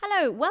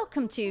Hello,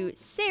 welcome to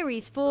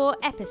Series 4,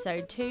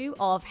 Episode 2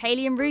 of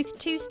Hayley and Ruth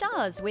 2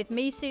 Stars with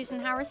me,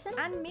 Susan Harrison.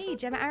 And me,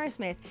 Gemma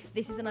Arrowsmith.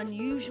 This is an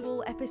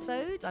unusual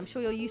episode. I'm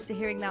sure you're used to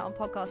hearing that on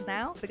podcasts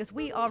now, because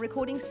we are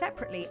recording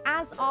separately,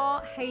 as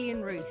are Hayley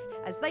and Ruth,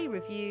 as they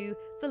review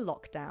the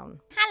lockdown.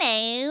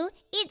 Hello,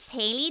 it's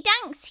Hayley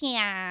Danks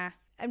here.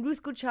 And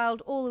Ruth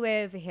Goodchild all the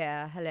way over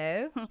here.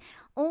 Hello.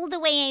 All the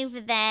way over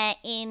there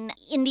in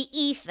the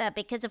ether,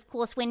 because of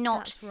course we're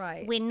not. That's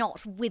right. We're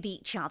not with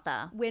each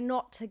other. We're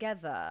not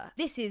together.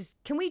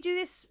 Can we do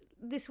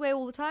this way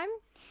all the time?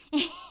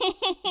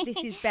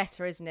 This is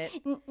better, isn't it?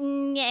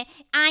 Yeah,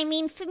 I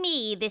mean, for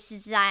me, this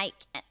is like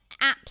an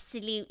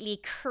absolutely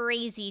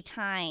crazy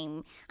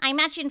time. I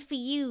imagine for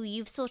you,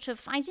 you've sort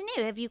of, I don't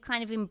know, have you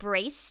kind of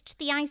embraced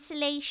the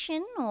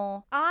isolation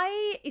or?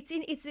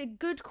 It's a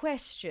good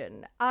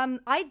question.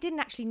 I didn't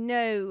actually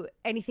know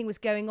anything was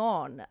going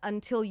on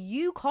until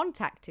you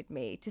contacted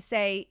me to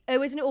say,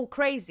 oh, isn't it all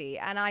crazy?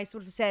 And I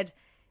sort of said,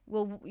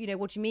 well, you know,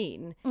 what do you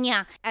mean?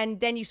 Yeah. And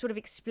then you sort of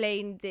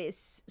explained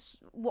this,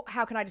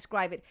 how can I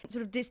describe it?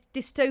 Sort of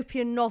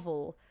dystopian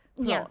novel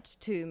plot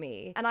to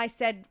me. And I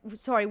said,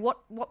 sorry,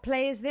 what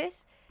play is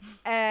this?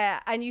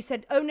 And you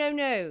said, oh,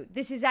 no,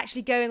 this is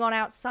actually going on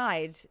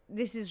outside.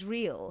 This is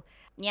real.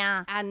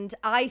 Yeah. And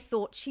I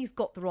thought, she's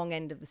got the wrong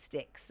end of the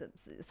sticks.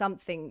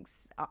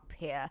 Something's up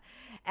here.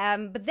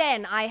 But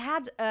then I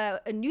had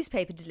a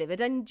newspaper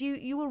delivered, and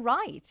you were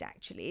right,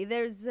 actually.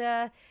 There is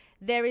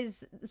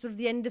sort of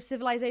the end of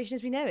civilization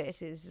as we know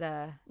it is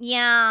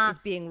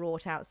being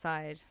wrought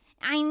outside.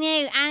 I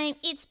know, and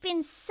it's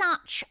been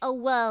such a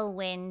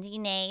whirlwind, you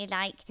know,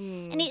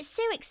 and it's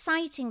so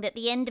exciting that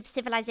the end of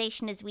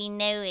civilization as we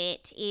know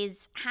it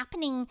is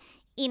happening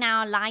in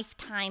our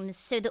lifetimes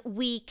so that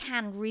we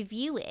can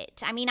review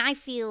it. I mean, I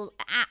feel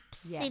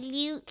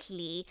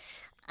absolutely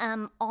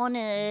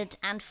honoured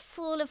and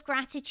full of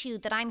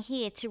gratitude that I'm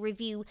here to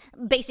review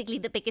basically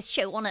the biggest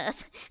show on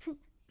earth.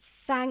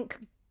 Thank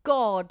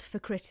God for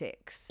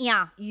critics.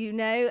 Yeah. You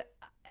know,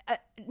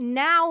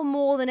 now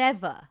more than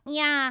ever.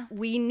 Yeah.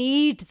 We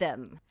need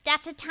them.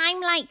 At a time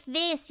like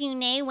this, you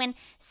know, when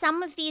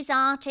some of these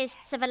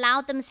artists have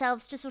allowed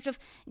themselves to sort of,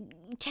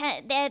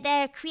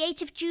 their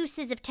creative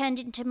juices have turned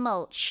into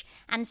mulch,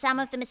 and some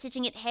of them are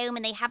sitting at home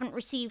and they haven't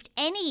received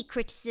any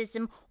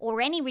criticism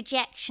or any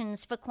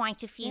rejections for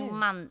quite a few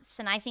months.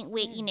 And I think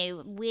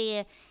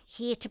we're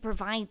here to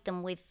provide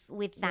them with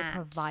that.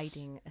 We're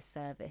providing a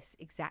service,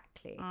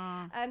 exactly.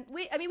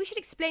 We should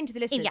explain to the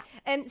listeners.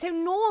 Yeah. So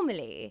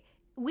normally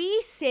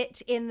we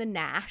sit in the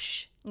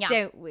Nash,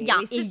 don't we? Yeah,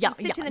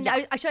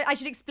 I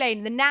should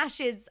explain. The Nash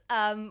is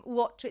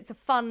it's a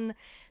fun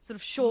sort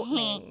of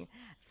shortening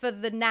for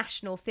the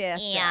National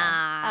Theatre.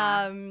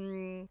 Yeah.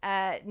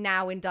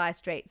 Now in dire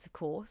straits, of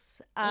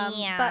course.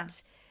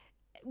 But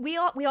we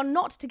are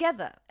not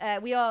together.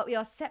 We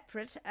are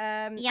separate.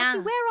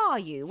 Actually, where are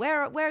you?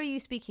 Where are you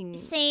speaking?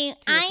 So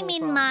I'm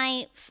in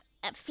my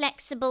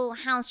flexible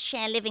house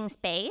share living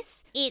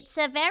space. It's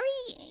a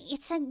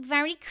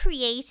very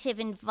creative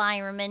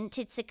environment.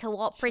 It's a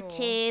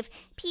cooperative.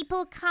 Sure.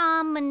 People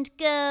come and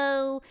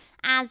go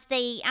as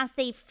they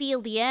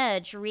feel the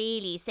urge,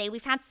 really. So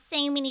we've had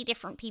so many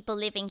different people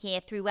living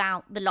here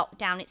throughout the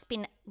lockdown. It's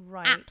been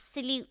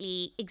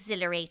absolutely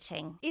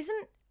exhilarating.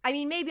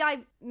 Maybe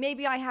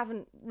I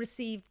haven't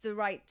received the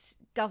right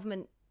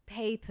government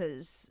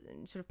papers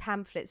and sort of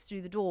pamphlets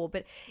through the door,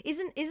 but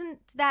isn't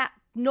that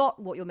not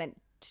what you're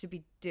meant to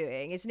be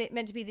doing? Isn't it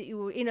meant to be that you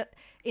were in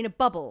a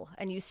bubble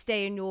and you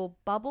stay in your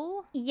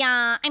bubble?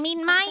 Yeah, I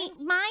mean,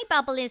 my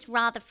bubble is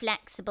rather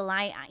flexible.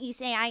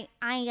 I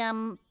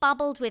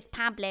bubbled with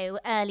Pablo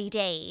early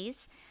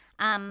days.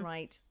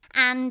 Right.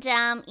 And,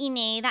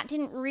 that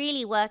didn't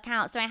really work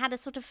out. So I had a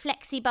sort of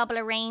flexi bubble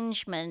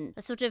arrangement,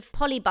 a sort of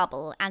poly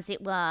bubble, as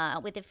it were,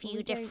 with a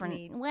few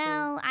different.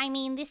 Well, I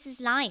mean, this is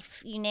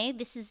life, you know,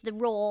 this is the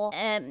raw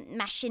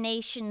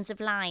machinations of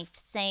life.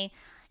 So,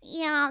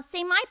 yeah,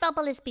 so my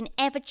bubble has been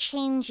ever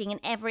changing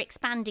and ever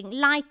expanding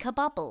like a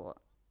bubble.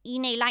 You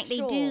know, like they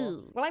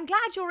do. Well, I'm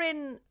glad you're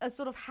in a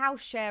sort of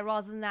house share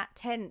rather than that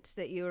tent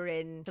that you were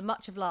in for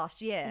much of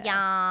last year.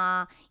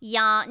 Yeah.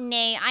 No,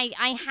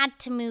 I had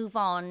to move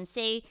on.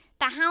 So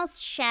the house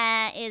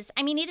share is,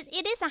 I mean,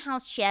 it is a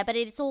house share, but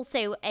it's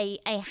also a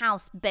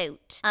house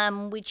boat,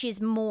 which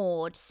is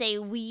moored.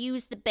 So we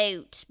use the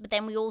boat, but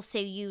then we also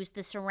use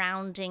the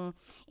surrounding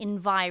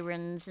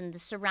environs and the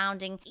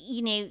surrounding,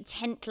 you know,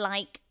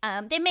 tent-like.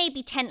 There may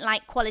be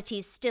tent-like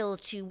qualities still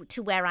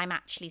to where I'm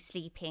actually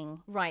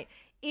sleeping. Right.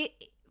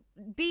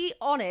 Be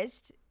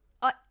honest,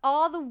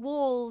 are the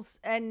walls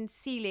and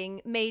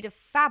ceiling made of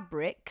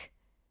fabric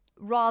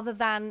rather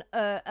than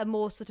a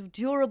more sort of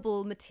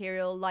durable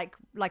material like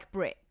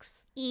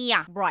bricks?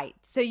 Yeah. Right.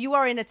 So you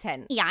are in a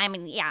tent. Yeah, I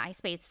mean, yeah, I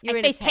suppose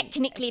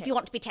technically, if you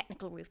want to be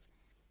technical, Ruth.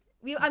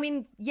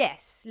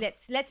 Yes,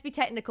 let's be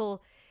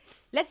technical.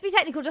 Let's be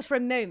technical just for a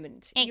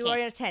moment. Okay. You are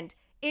in a tent.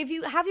 Have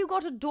you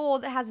got a door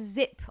that has a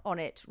zip on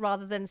it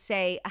rather than,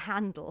 say, a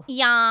handle?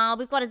 Yeah,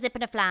 we've got a zip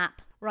and a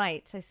flap.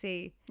 Right, I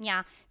see.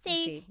 Yeah. I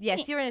see.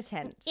 Yes, you're in a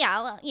tent.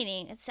 Yeah, well,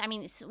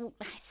 it's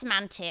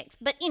semantics.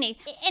 But,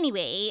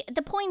 anyway,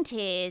 the point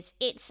is,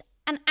 it's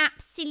an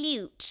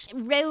absolute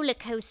roller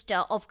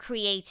coaster of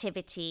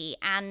creativity.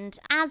 And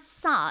as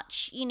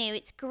such,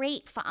 it's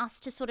great for us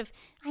to sort of,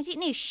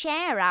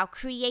 share our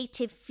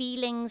creative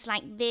feelings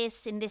like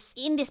this in this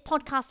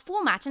podcast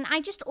format. And I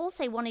just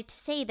also wanted to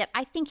say that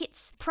I think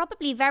it's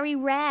probably very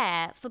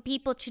rare for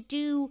people to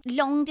do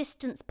long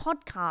distance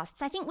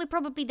podcasts. I think we're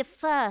probably the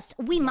first.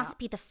 We must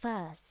be the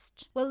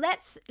first. Well,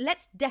 let's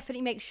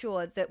definitely make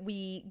sure that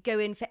we go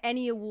in for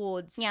any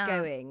awards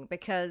going,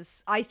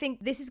 because I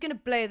think this is going to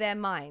blow their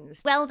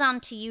minds. Well done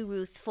to you,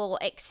 Ruth, for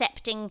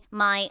accepting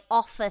my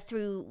offer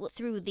through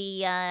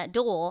the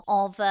door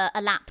of a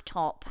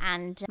laptop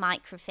and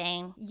microphone.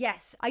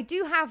 Yes, I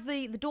do have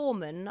the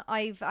doorman.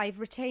 I've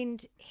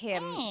retained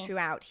him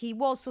throughout. He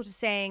was sort of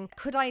saying,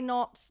 can I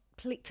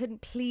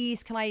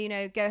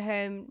go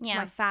home to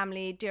my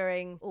family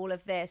during all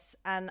of this?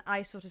 And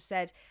I sort of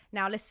said,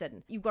 now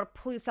listen, you've got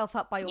to pull yourself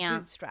up by your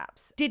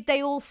bootstraps. Did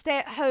they all stay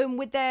at home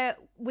with their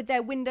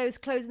windows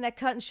closed and their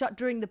curtains shut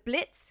during the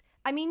Blitz?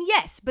 I mean,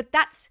 yes, but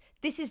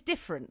this is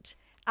different.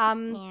 We've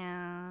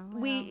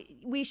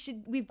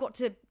got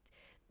to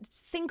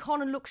think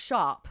on and look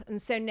sharp.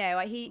 And so no,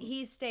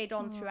 he stayed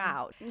on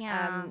throughout.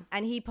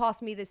 And he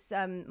passed me this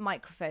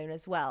microphone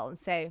as well. And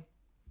so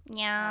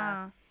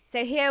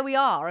so here we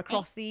are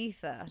across the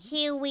ether.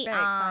 Here we Very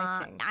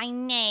are. Exciting. I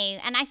know.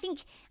 And I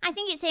think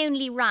it's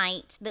only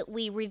right that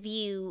we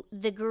review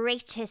the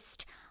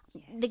greatest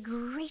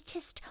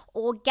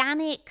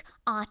organic,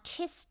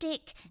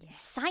 artistic,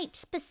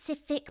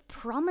 site-specific,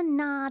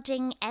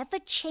 promenading,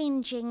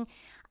 ever-changing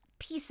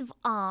piece of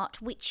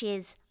art, which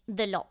is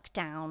the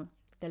lockdown.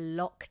 The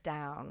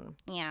lockdown.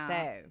 Yeah.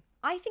 So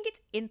I think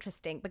it's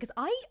interesting because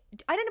I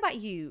don't know about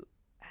you,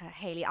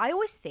 Hayley. I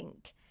always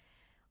think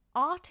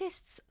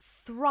artists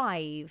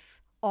thrive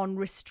on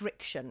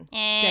restriction.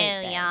 Oh,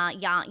 don't they?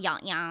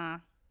 yeah.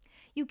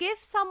 You give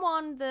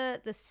someone the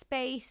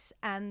space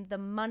and the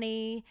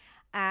money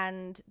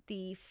and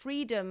the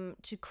freedom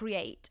to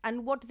create,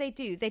 and what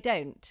do? They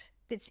don't.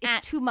 It's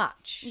too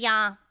much.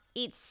 Yeah.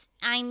 It's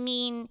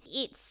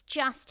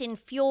just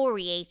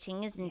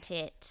infuriating, isn't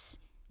it?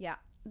 Yeah.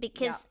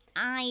 Because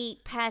I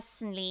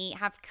personally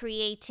have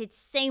created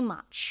so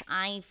much.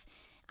 I've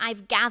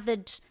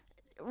gathered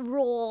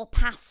raw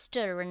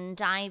pasta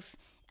and I've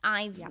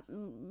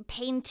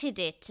painted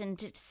it and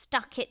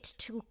stuck it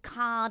to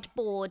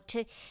cardboard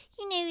to,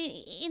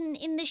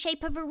 in the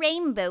shape of a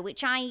rainbow,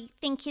 which I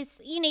think is,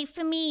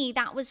 for me,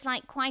 that was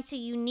like quite a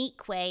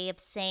unique way of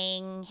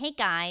saying, hey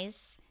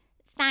guys,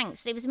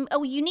 thanks. It was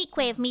a unique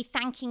way of me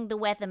thanking the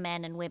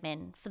weathermen and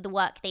women for the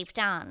work they've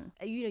done.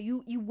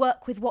 You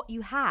work with what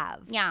you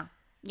have. Yeah.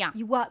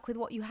 You work with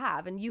what you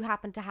have, and you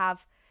happen to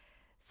have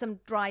some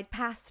dried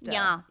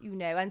pasta,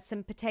 and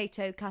some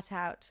potato cut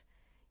out,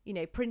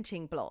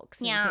 printing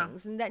blocks and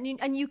things, and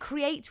then you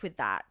create with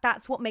that.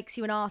 That's what makes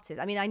you an artist.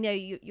 I mean, I know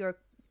you're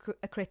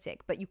a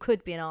critic, but you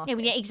could be an artist.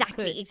 Yeah,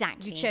 exactly.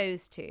 You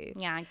chose to.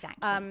 Yeah,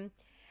 exactly.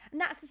 And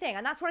that's the thing,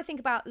 and that's what I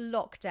think about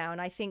lockdown.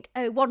 I think,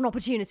 oh, what an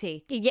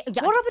opportunity! Yeah.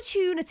 What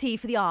opportunity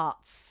for the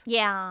arts!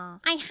 Yeah,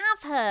 I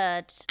have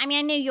heard. I mean,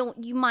 I know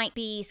you might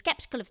be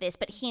skeptical of this,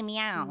 but hear me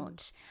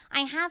out.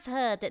 I have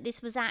heard that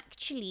this was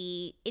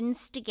actually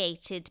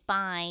instigated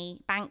by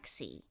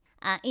Banksy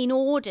in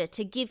order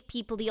to give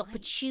people the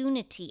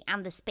opportunity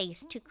and the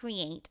space to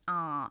create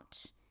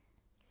art.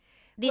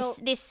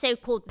 This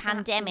so-called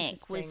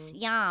pandemic was.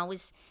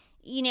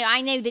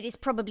 I know that it's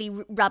probably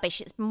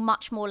rubbish. It's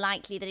much more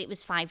likely that it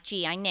was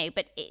 5G, I know.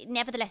 But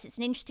nevertheless, it's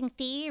an interesting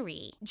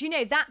theory. Do you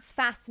know, that's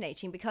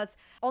fascinating because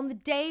on the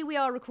day we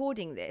are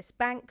recording this,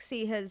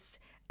 Banksy has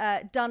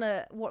done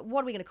what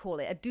are we going to call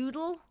it? A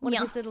doodle? One of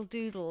his little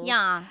doodles.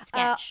 Yeah,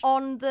 sketch.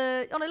 On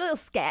a little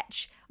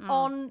sketch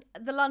on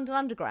the London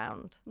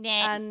Underground.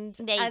 Yeah, and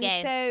there you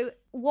go. So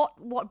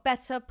what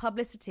better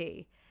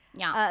publicity?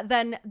 Yeah.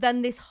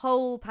 Than this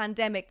whole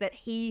pandemic that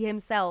he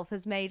himself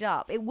has made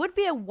up. It would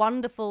be a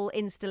wonderful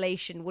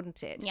installation,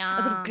 wouldn't it? Yeah.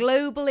 A sort of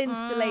global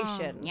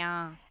installation.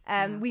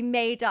 We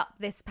made up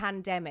this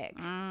pandemic,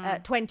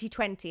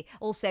 2020.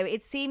 Also,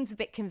 it seems a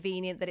bit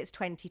convenient that it's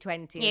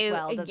 2020 as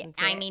well, doesn't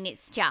it? I mean,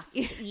 it's just,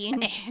 it's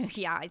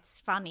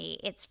funny.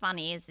 It's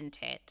funny, isn't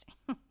it?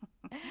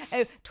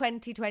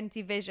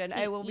 2020 vision.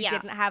 Oh, well, we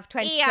didn't have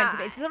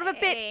 2020. It's sort of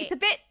it's a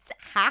bit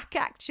hack,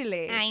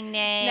 actually. I know.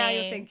 Now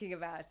you're thinking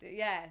about it,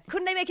 yes.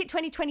 Couldn't they make it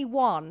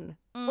 2021?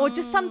 Or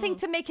just something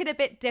to make it a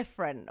bit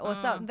different, or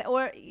something,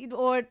 or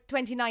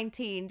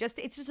 2019.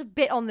 It's just a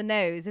bit on the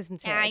nose,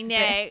 isn't it? I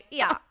know.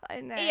 Yeah.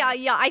 I know.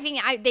 Yeah. I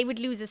think they would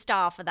lose a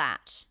star for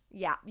that.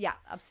 Yeah,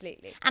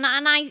 absolutely. And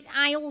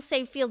I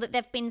also feel that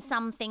there have been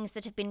some things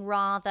that have been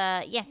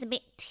rather, a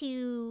bit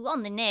too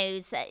on the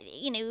nose.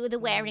 The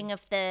wearing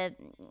of the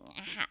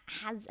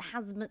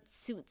hazmat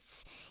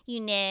suits,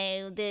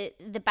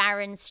 the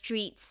barren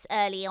streets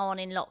early on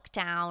in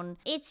lockdown.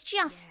 It's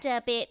just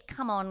a bit,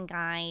 come on,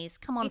 guys.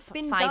 Come on, it's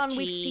been 5G. done.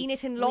 We've seen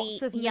it in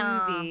lots of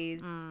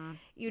movies.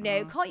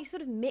 Can't you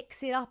sort of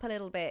mix it up a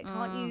little bit?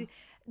 Can't you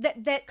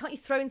that can't you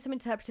throw in some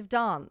interpretive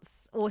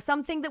dance or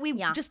something that we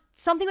Yeah. just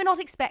something we're not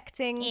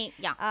expecting?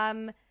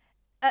 Yeah.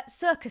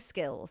 Circus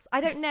skills. I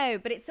don't know,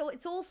 but it's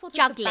all sort of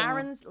Juggling. the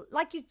barons,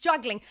 like you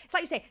juggling. It's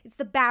like you say, it's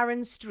the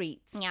barren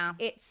streets. Yeah.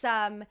 It's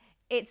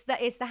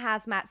the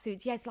hazmat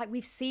suits. Yeah, it's like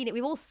we've seen it.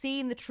 We've all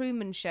seen the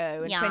Truman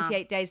Show, and Yeah.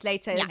 28 Days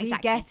Later, Yeah, we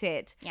exactly. get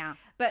it. Yeah.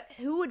 But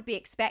who would be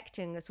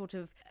expecting a sort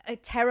of a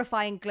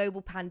terrifying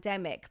global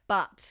pandemic,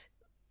 but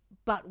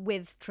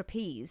with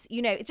trapeze?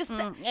 You know, it's just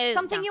something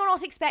yeah. you're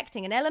not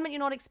expecting, an element you're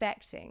not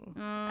expecting.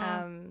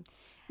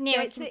 No,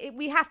 So it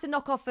we have to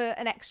knock off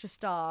an extra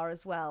star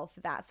as well for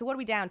that. So what are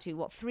we down to?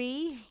 What,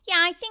 3? Yeah,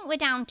 I think we're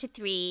down to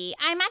 3.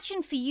 I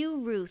imagine for you,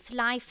 Ruth,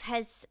 life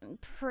has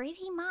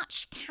pretty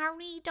much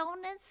carried on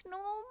as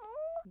normal.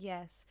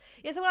 Yes.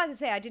 Yeah, so what I was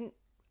to say, I didn't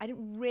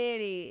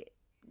really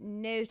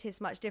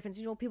notice much difference.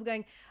 You know, people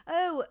going,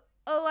 oh,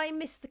 I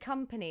miss the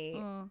company.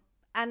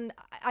 And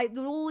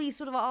there were all these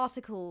sort of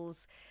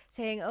articles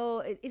saying,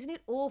 oh, isn't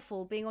it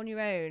awful being on your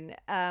own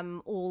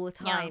all the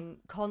time,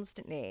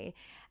 constantly?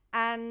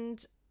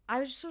 And I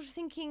was just sort of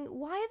thinking,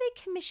 why are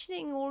they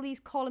commissioning all these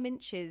column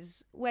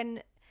inches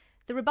when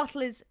the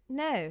rebuttal is,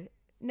 no,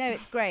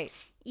 it's great.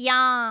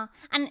 Yeah,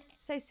 and It's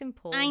so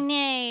simple. I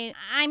know.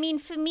 I mean,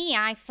 for me,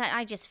 I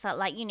just felt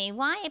like, you know,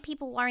 why are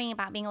people worrying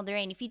about being on their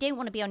own? If you don't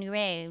want to be on your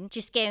own,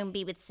 just go and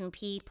be with some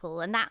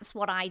people. And that's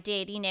what I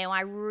did. You know,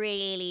 I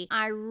really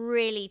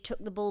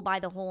took the bull by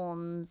the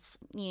horns,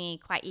 you know,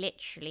 quite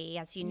literally.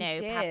 As you know,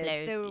 did.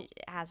 Pablo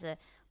has a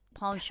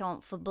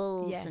penchant for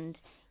bulls. Yes.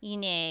 And, you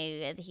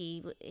know,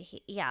 he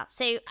yeah.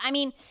 So, I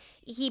mean,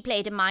 he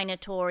played a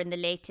Minotaur in the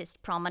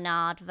latest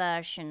Promenade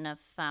version of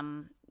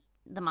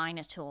the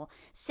Minotaur.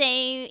 So,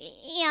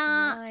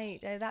 yeah. Right.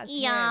 Oh, that's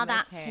Yeah, him.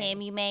 that's Okay.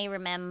 him. You may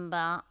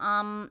remember.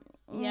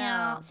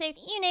 Yeah. So,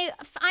 you know,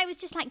 I was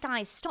just like,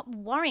 guys, stop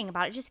worrying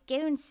about it. Just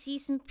go and see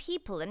some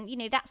people. And, you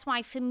know, that's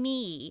why for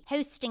me,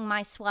 hosting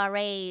my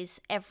soirees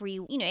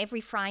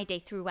every Friday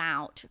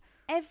throughout.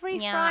 Every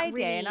Yeah,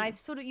 Friday, and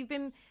really. you've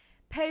been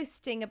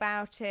posting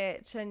about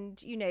it,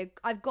 and you know,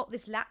 I've got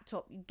this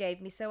laptop you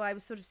gave me, so I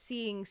was sort of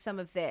seeing some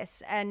of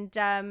this, and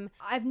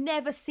I've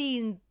never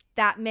seen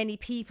that many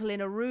people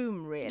in a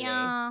room, really.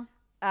 Yeah.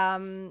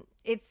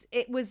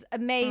 It was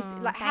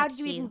amazing. Like, how thank did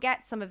you you. even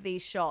get some of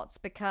these shots?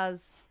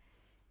 Because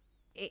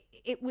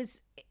it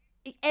was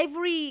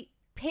every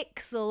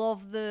pixel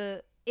of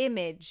the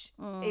image.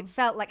 It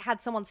felt like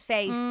had someone's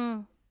face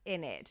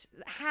in it.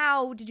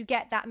 How did you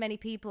get that many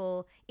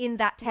people in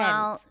that tent?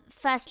 Well,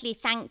 firstly,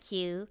 thank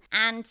you.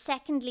 And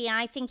secondly,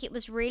 I think it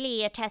was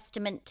really a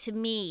testament to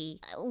me.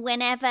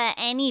 Whenever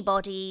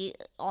anybody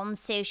on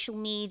social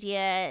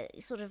media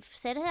sort of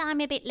said, oh, I'm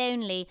a bit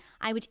lonely,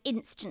 I would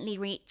instantly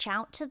reach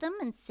out to them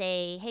and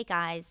say, hey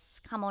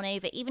guys, come on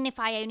over. Even if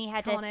I only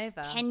had Come on a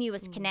over.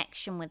 tenuous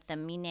connection with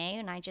them, you know,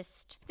 and I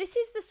just... This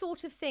is the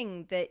sort of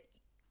thing that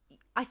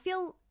I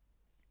feel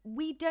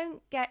we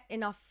don't get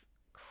enough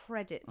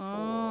credit for,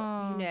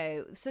 you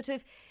know, sort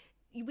of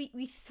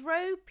we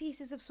throw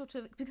pieces of sort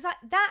of, because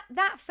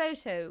that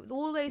photo,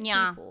 all those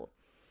people,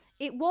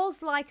 it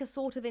was like a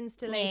sort of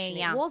installation.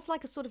 Yeah. It was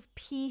like a sort of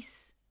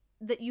piece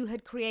that you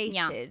had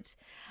created,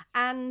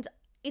 and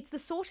it's the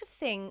sort of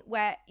thing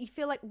where you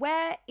feel like,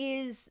 where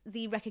is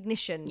the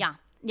recognition? Yeah.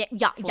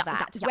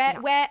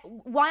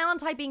 Why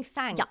aren't I being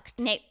thanked?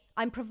 Yeah. No.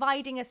 I'm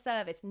providing a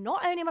service.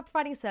 Not only am I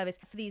providing a service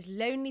for these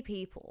lonely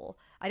people,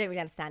 I don't really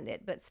understand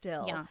it, but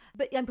still. Yeah.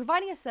 But I'm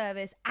providing a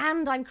service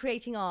and I'm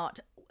creating art.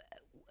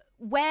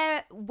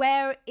 Where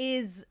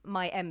is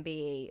my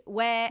MBE?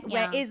 Where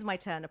is my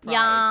Turner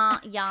Prize?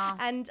 Yeah.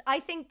 And I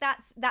think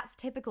that's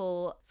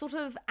typical sort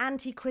of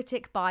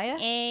anti-critic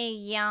bias.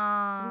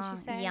 Yeah. Wouldn't you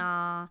say?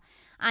 Yeah.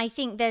 I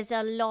think there's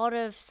a lot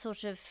of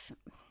sort of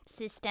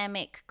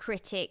systemic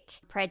critic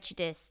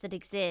prejudice that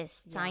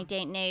exists. I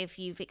don't know if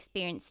you've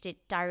experienced it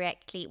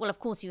directly. Well, of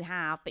course you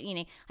have, but you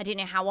know, I don't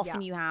know how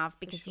often you have,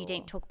 because you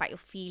don't talk about your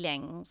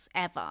feelings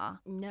ever.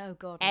 No,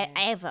 God, no.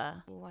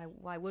 Ever.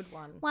 Why would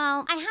one?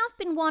 Well, I have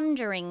been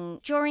wondering,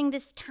 during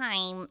this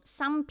time,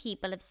 some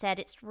people have said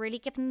it's really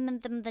given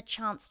them the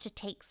chance to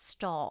take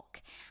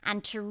stock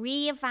and to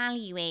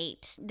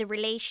reevaluate the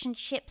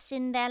relationships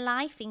in their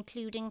life,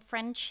 including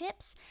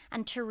friendships,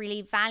 and to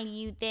really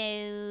value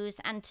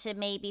those, and to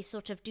maybe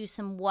sort of do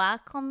some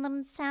work on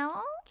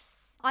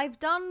themselves. I've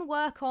done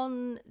work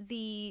on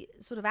the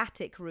sort of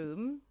attic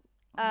room.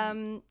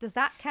 Does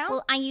that count?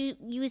 Well, are you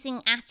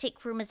using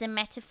attic room as a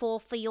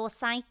metaphor for your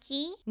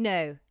psyche?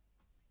 No.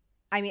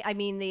 I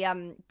mean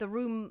the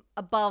room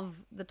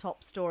above the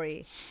top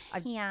story.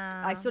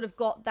 I sort of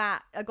got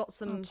that. I got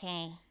some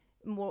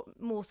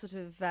more sort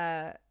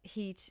of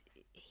heat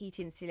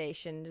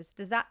insulation. Is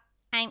that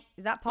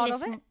part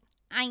of it?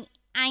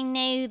 I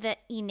know that,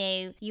 you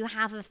know, you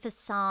have a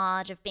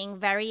facade of being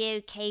very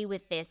okay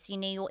with this. You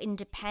know, you're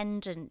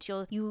independent.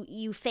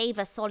 You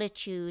favour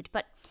solitude.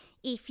 But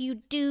if you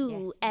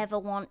do ever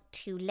want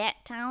to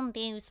let down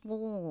those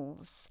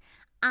walls,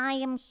 I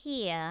am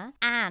here,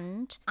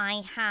 and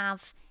I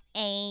have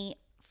a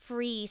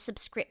free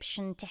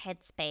subscription to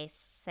Headspace.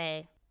 So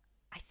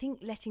I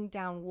think letting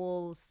down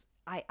walls,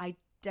 I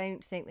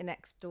don't think the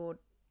next door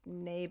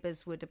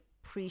neighbours would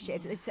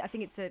appreciate it. I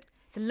think it's a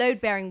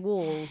load-bearing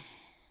wall.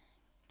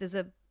 There's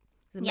a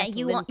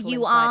metal lintel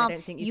inside. I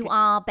don't think you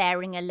are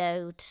bearing a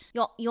load.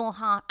 Your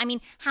heart. I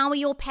mean, how are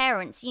your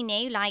parents? You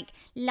know, like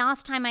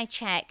last time I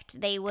checked,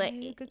 they were.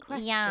 Oh, good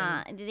question.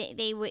 Yeah,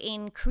 they were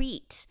in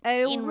Crete.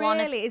 Oh,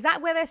 really? Is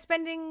that where they're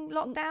spending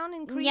lockdown,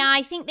 in Crete? Yeah,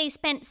 I think they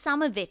spent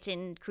some of it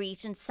in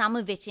Crete and some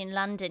of it in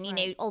London. You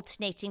know,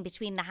 alternating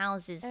between the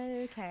houses.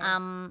 Oh, okay.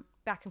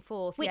 Back and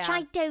forth, which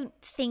I don't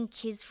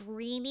think is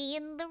really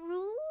in the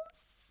rules.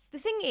 The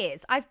thing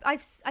is,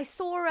 I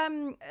saw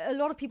a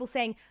lot of people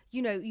saying,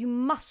 you know, you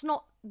must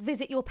not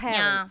visit your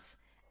parents.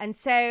 Yeah. And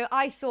so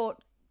I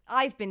thought,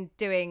 I've been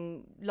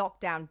doing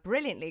lockdown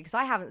brilliantly because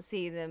I haven't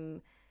seen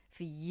them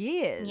for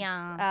years.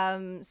 Yeah.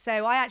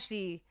 So I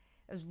actually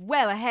was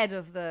well ahead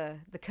of the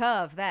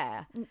curve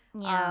there.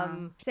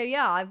 Yeah.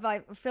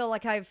 I feel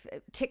like I've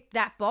ticked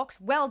that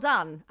box. Well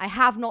done. I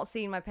have not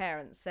seen my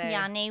parents. So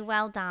yeah, no,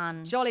 well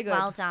done. Jolly good.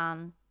 Well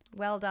done.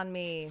 Well done,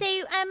 me. So,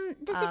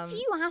 there's a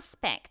few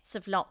aspects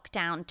of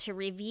lockdown to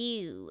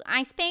review.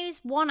 I suppose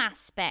one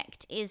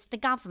aspect is the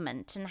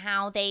government and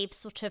how they've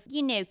sort of,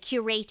 you know,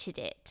 curated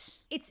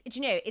it.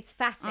 It's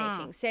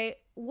fascinating. So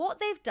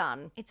what they've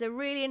done, it's a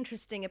really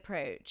interesting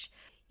approach.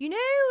 You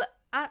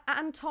know,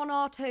 Anton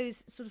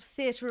Artaud's sort of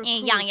theatre of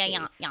cruelty.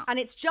 Yeah. And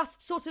it's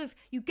just sort of,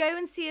 you go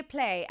and see a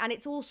play and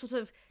it's all sort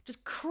of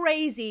just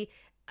crazy,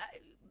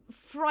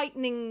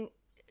 frightening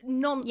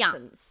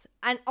nonsense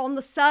and on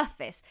the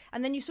surface,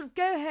 and then you sort of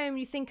go home,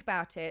 you think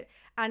about it,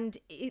 and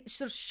it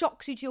sort of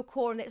shocks you to your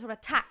core and it sort of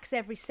attacks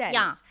every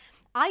sense.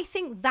 I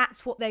think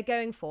that's what they're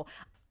going for.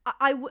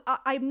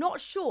 I'm not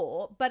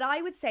sure, but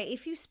I would say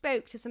if you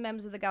spoke to some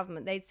members of the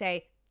government, they'd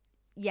say,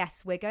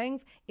 yes, we're going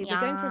for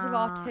a sort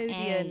of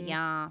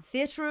Artaudian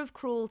theatre of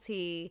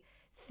cruelty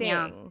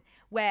thing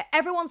where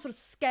everyone's sort of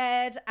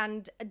scared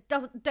and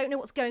don't know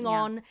what's going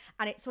on,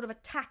 and it's sort of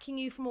attacking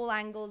you from all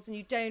angles, and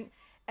you don't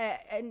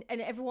and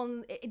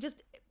everyone,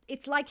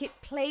 it's like it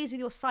plays with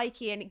your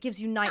psyche and it gives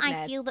you nightmares.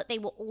 I feel that they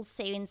were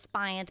also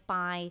inspired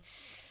by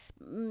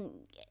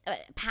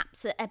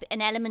perhaps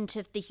an element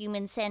of the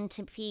human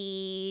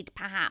centipede,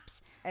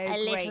 perhaps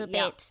little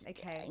bit.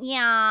 Okay.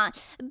 Yeah,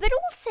 but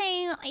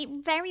also it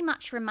very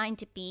much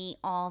reminded me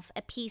of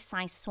a piece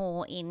I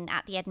saw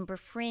at the Edinburgh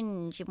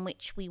Fringe, in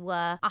which we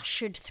were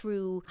ushered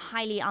through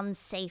highly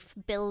unsafe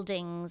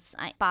buildings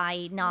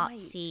by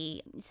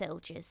Nazi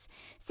soldiers.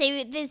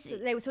 So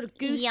they were sort of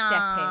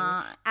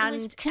goose-stepping,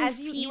 and as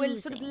you were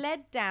sort of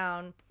led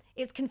down.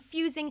 It was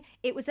confusing.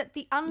 It was at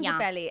the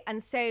underbelly,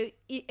 and so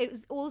it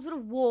was all sort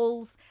of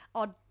walls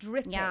are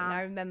dripping.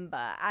 I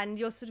remember, and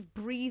you're sort of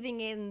breathing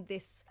in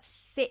this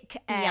thick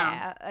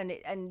air,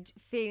 and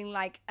feeling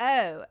like,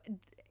 oh,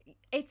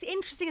 it's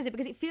interesting, isn't it?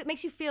 Because it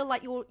makes you feel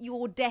like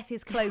your death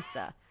is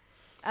closer.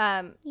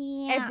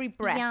 Every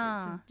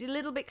breath, it's a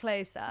little bit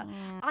closer.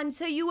 And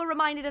so you were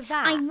reminded of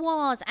that. I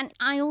was, and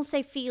I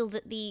also feel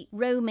that the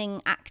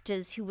roaming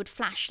actors who would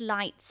flash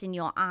lights in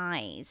your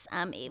eyes,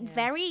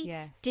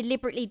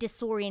 deliberately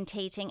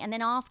disorientating. And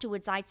then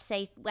afterwards I'd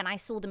say, when I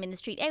saw them in the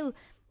street, oh,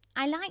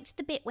 I liked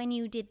the bit when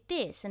you did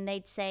this, and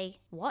they'd say,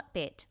 what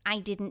bit? I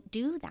didn't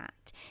do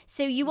that.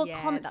 So you were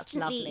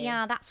constantly,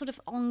 that sort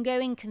of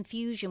ongoing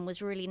confusion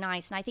was really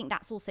nice, and I think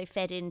that's also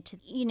fed into,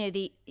 you know,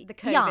 the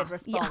COVID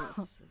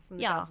response from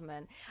the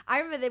government. I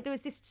remember there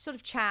was this sort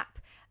of chap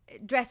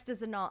dressed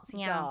as a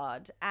Nazi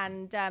guard,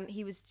 and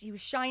he was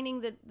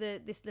shining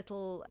this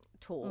little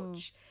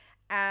torch,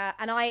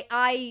 and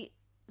I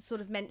sort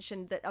of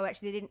mentioned that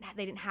actually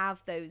they didn't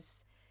have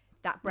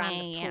that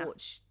brand of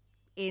torch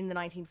in the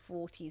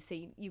 1940s, so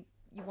you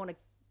want to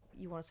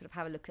sort of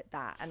have a look at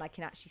that, and I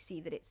can actually see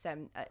that it's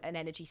an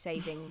energy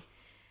saving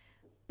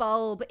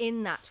bulb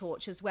in that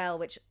torch as well,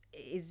 which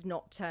is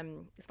not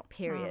it's not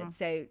period.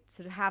 So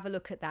sort of have a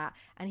look at that,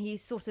 and he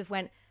sort of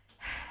went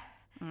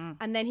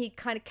and then he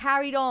kind of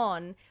carried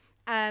on,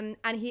 and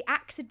he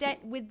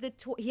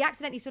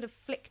accidentally sort of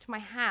flicked my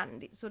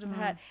hand. It sort of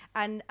hurt,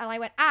 and I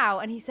went, ow,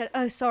 and he said,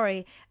 oh,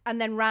 sorry, and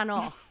then ran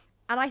off.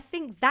 And I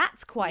think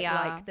that's quite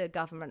like the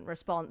government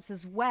response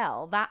as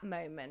well, that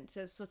moment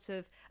of sort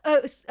of,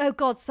 oh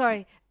God,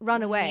 sorry,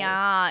 run away.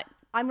 Yeah.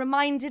 I'm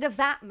reminded of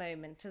that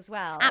moment as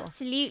well.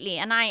 Absolutely.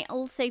 And I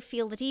also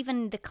feel that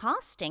even the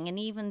casting and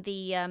even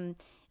the,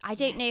 I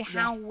don't know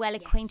how well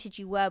acquainted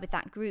you were with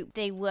that group.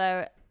 They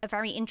were a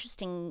very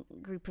interesting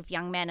group of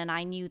young men, and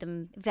I knew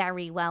them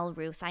very well,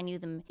 Ruth. I knew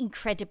them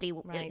incredibly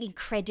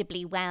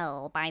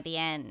well by the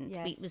end.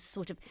 It was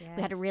sort of,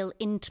 we had a real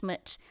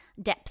intimate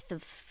depth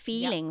of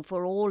feeling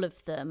for all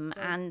of them.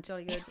 And,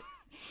 jolly good.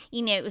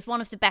 You know, it was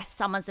one of the best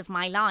summers of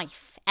my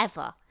life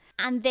ever.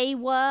 And they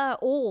were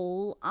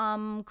all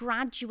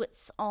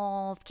graduates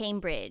of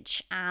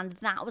Cambridge, and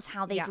that was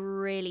how they'd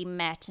really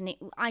met. And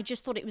I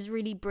just thought it was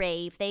really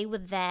brave. They were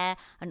there,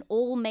 an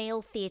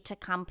all-male theatre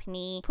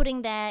company,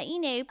 putting their, you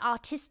know,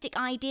 artistic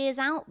ideas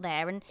out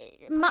there. And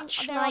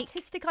much their like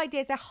artistic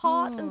ideas, their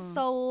heart and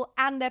soul,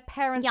 and their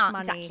parents' money.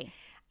 Exactly.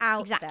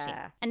 out Exactly.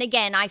 there. And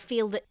again, I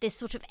feel that there's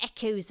sort of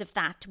echoes of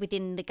that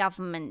within the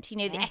government,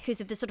 the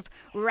echoes of the sort of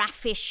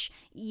raffish,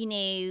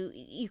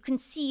 you can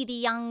see the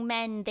young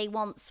men they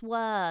once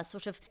were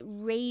sort of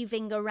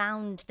raving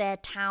around their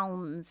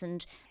towns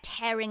and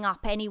tearing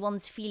up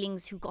anyone's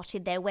feelings who got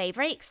in their way.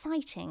 Very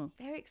exciting.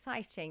 Very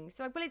exciting.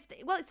 So,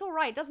 it's all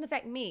right. It doesn't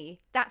affect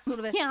me. That sort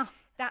of a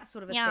that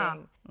sort of a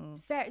thing. It's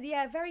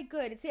very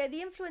good. It's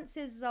the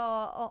influences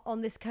are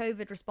on this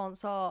COVID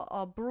response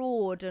are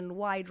broad and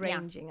wide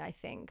ranging. I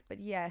think, but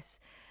yes.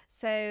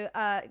 So,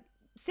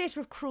 Theatre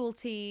of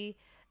Cruelty.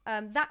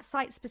 That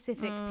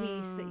site-specific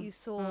piece that you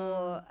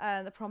saw,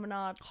 the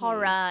Promenade piece.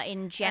 Horror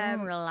in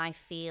general, I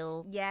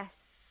feel.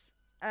 Yes.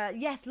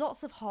 Yes,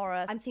 lots of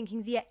horror. I'm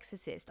thinking The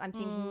Exorcist. I'm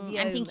thinking The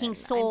Omen. I'm thinking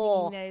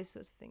Saw. I'm thinking those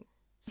sorts of things.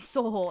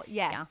 Saw,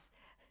 yes. Yeah.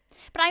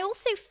 But I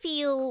also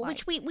feel,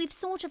 which we've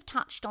sort of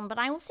touched on, but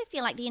I also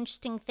feel like the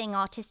interesting thing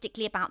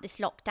artistically about this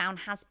lockdown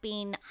has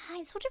been,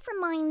 it sort of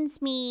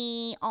reminds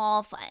me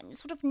of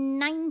sort of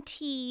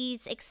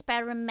 90s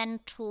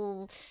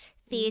experimental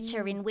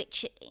theatre in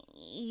which,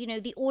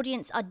 the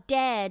audience are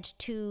dared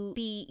to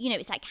be,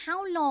 it's like,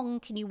 how long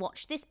can you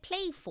watch this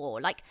play for?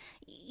 Like,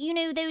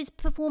 those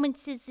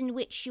performances in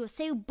which you're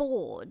so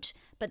bored,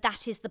 but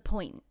that is the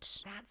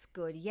point. That's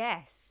good,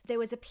 yes. There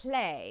was a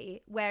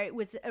play where it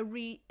was a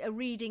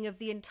reading of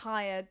the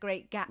entire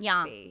Great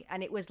Gatsby,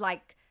 and it was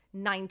like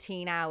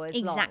 19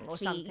 hours long or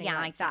something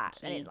like that.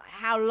 And it's like,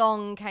 how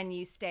long can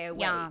you stay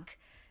awake? Yeah.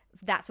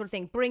 That sort of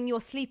thing. Bring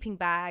your sleeping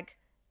bag,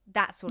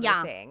 that sort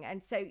of thing.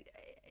 And so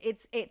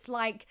it's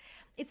like,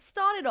 it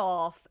started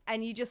off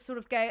and you just sort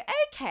of go,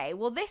 okay,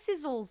 well, this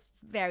is all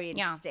very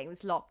interesting,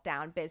 this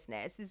lockdown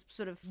business, this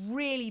sort of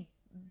really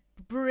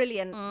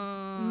brilliant,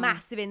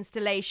 massive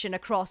installation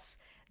across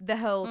the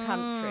whole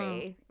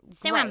country.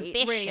 So Great,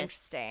 ambitious. Really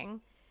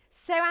interesting.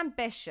 So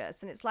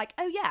ambitious. And it's like,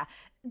 oh yeah,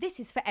 this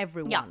is for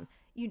everyone.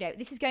 Yeah.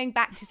 This is going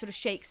back to sort of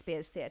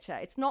Shakespeare's theatre.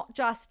 It's not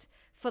just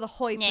for the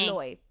hoi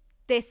polloi.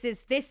 This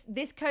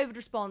COVID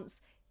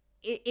response,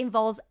 it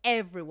involves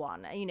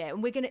everyone, and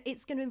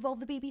it's going to involve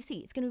the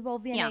BBC, it's going to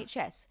involve the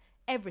NHS,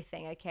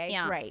 everything. Okay,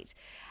 great.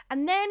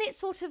 And then it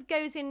sort of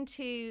goes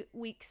into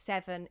week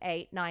 7,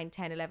 8, 9,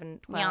 10,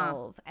 11,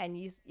 12, and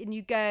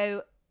you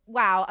go,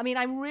 wow. I mean,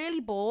 I'm really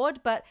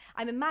bored, but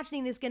I'm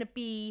imagining there's going to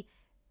be,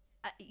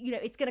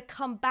 it's going to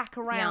come back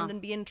around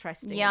and be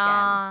interesting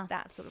again.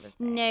 That sort of a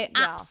thing. No,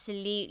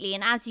 absolutely.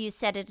 And as you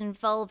said, it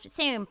involved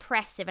so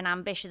impressive and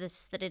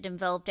ambitious that it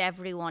involved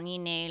everyone,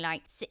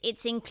 like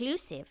it's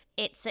inclusive,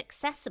 it's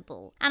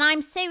accessible. And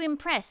I'm so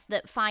impressed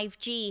that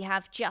 5G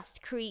have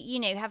just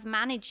have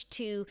managed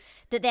to,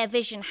 that their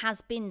vision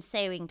has been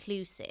so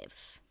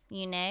inclusive.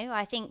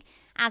 I think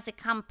as a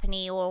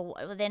company, or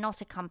they're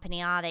not a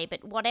company, are they?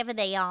 But whatever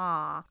they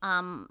are,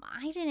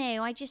 I don't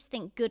know. I just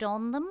think good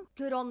on them.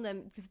 Good on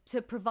them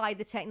to provide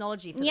the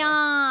technology for this.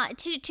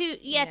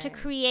 To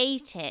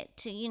create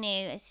it.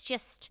 It's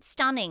just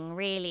stunning,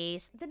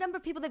 really. The number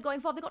of people they've got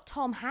involved. They've got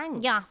Tom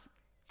Hanks. Yeah.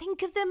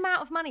 Think of the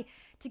amount of money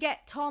to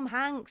get Tom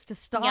Hanks to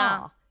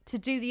star, to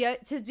do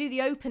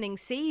the opening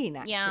scene.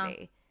 Actually.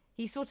 Yeah.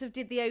 He sort of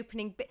did the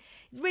opening bit.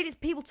 Really,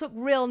 people took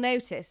real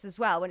notice as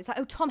well when it's like,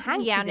 oh, Tom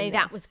Hanks is in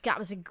this. that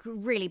was a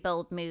really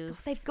bold move. God,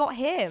 they've got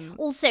him.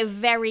 Also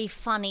very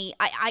funny.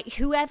 I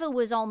whoever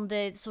was on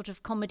the sort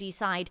of comedy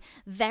side,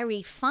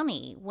 very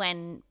funny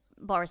when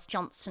Boris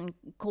Johnson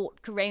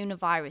caught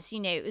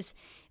coronavirus. It was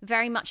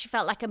very much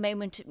felt like a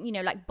moment,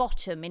 like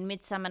Bottom in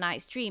Midsummer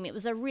Night's Dream. It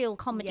was a real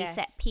comedy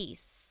set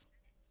piece.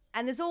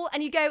 And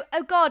and you go,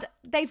 oh God,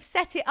 they've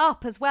set it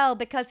up as well,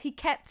 because he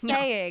kept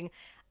saying,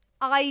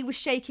 I was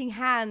shaking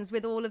hands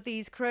with all of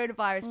these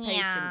coronavirus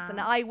patients,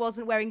 and I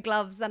wasn't wearing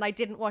gloves, and I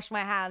didn't wash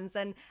my hands,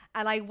 and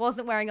I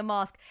wasn't wearing a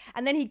mask.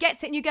 And then he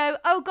gets it and you go,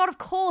 oh God, of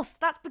course,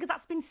 that's because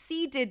that's been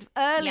seeded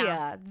earlier.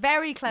 Yeah.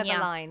 Very clever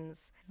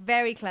lines.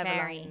 Very clever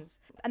lines.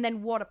 And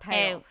then what a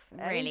payoff.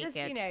 Really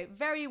good.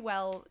 Very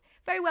well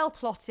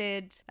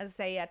plotted. As I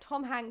say,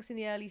 Tom Hanks in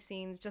the early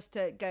scenes, just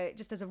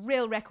as a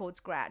real record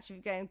scratch. You're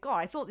going, God,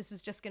 I thought this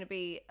was just going to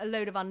be a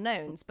load of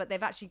unknowns, but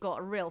they've actually got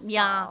a real star.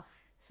 Yeah.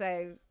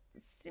 So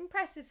it's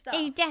impressive stuff.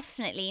 Oh,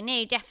 definitely.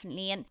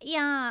 And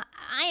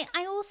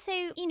I also,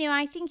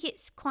 I think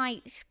it's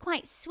quite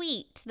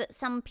sweet that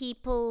some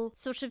people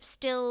sort of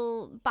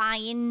still buy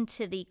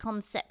into the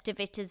concept of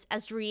it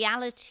as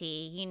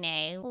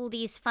reality, all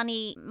these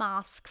funny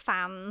mask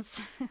fans.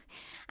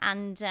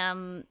 And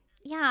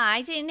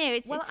I don't know,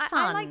 it's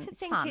fun.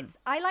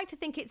 I like to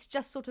think it's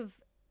just sort of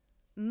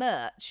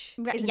merch,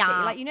 isn't it?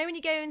 Like, when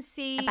you go and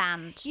see a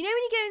band. When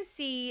you go and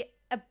see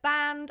a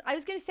band, I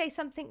was going to say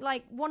something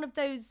like one of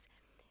those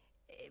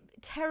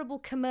terrible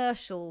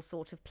commercial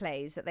sort of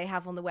plays that they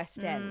have on the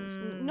West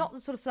End. Not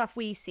the sort of stuff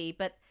we see,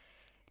 but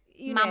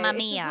Mamma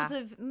Mia. It's a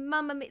sort of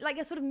Mamma Mia, like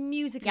a sort of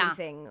musical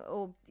thing,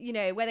 or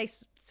where they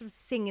sort of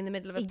sing in the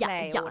middle of a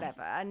play or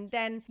whatever. And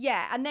then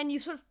you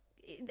sort of,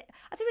 I don't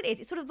know what it is.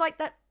 It's sort of like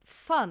that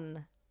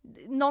fun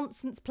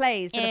nonsense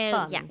plays that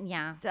are fun.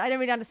 I don't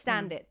really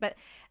understand it, but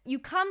you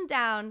come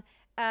down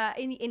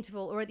in the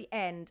interval or at the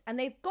end, and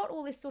they've got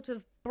all this sort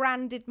of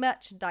branded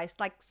merchandise,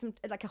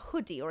 like a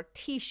hoodie or a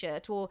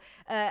T-shirt or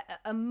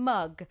a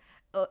mug,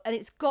 and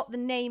it's got the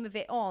name of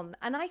it on.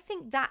 And I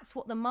think that's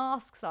what the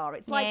masks are.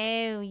 It's like,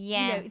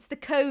 it's the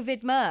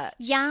COVID merch.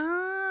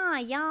 Yeah.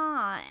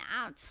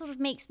 It sort of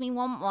makes me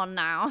want one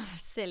now.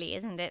 Silly,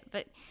 isn't it?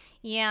 But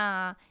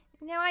yeah.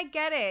 No, I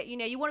get it.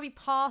 You want to be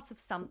part of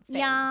something.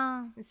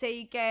 Yeah. And so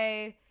you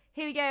go,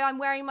 here we go, I'm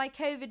wearing my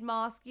COVID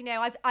mask.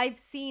 I've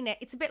seen it.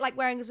 It's a bit like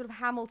wearing a sort of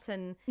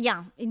Hamilton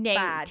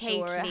badge totally.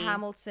 or a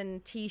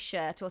Hamilton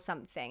T-shirt or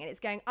something. And it's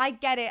going, I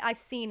get it, I've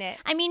seen it.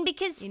 I mean,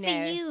 because for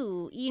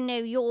you,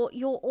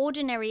 your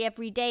ordinary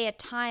everyday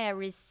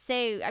attire is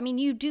so... I mean,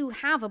 you do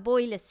have a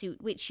boiler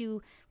suit, which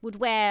you would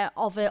wear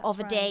of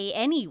a day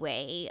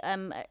anyway,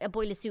 a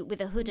boiler suit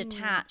with a hood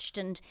attached.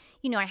 And,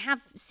 I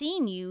have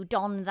seen you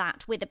don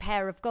that with a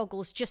pair of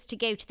goggles just to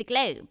go to the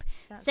Globe.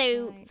 That's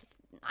so... right.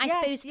 I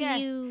suppose for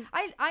you...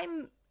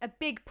 I'm a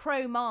big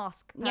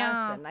pro-mask person.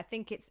 Yeah. I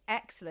think it's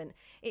excellent.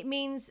 It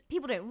means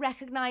people don't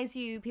recognise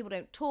you, people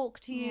don't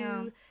talk to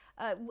you.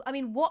 I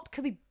mean, what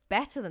could be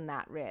better than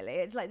that, really?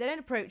 It's like they don't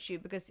approach you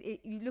because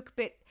you look a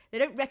bit... They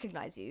don't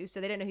recognise you, so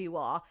they don't know who you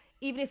are.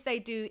 Even if they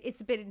do, it's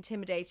a bit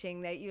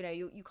intimidating. They,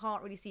 you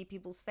can't really see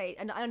people's face.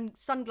 And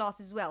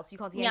sunglasses as well, so you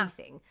can't see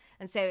anything.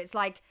 And so it's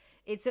like...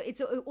 It's a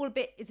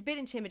bit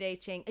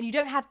intimidating, and you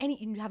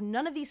have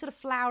none of these sort of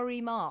flowery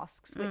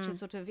masks, which is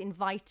sort of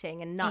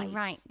inviting and nice.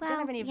 Right. You don't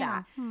have any of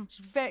that.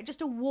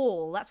 Just a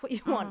wall. That's what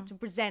you want to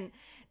present,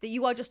 that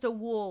you are just a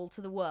wall to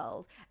the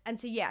world. And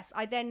so yes,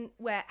 I then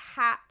wear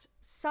hat,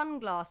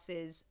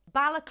 sunglasses,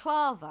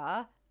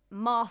 balaclava,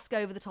 mask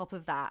over the top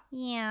of that.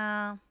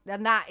 Yeah.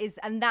 And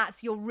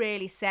that's you're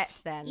really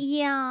set then.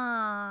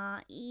 Yeah.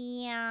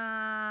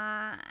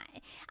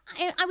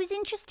 I was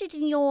interested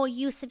in your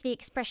use of the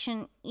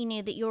expression,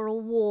 that you're a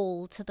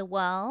wall to the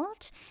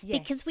world. Yes,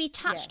 because we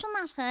touched on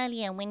that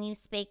earlier when you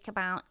speak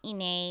about,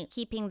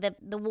 keeping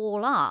the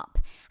wall up.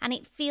 And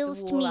it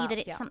feels to me that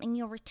it's something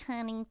you're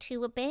returning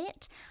to a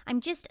bit.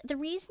 The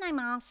reason I'm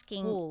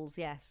asking... Walls,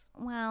 yes.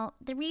 Well,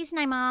 the reason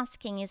I'm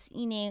asking is,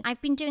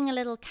 I've been doing a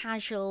little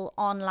casual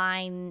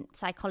online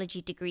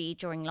psychology degree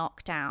during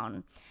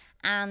lockdown.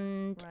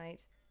 And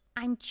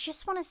I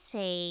just want to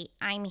say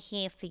I'm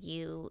here for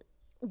you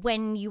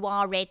when you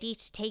are ready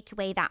to take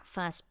away that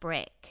first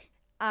brick.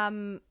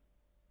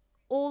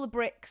 All the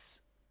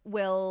bricks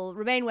will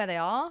remain where they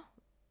are,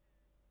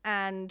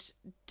 and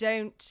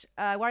don't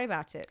worry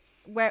about it.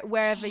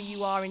 Wherever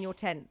you are in your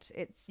tent,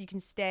 you can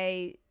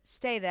stay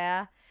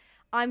there.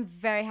 I'm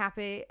very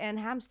happy in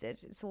Hampstead.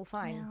 It's all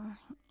fine. Well,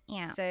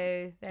 yeah.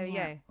 So there we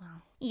go.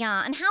 Well,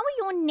 yeah. And how are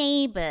your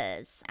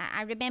neighbours?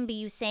 I remember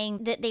you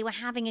saying that they were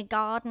having a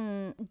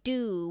garden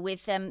do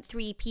with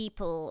 3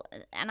 people,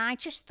 and I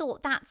just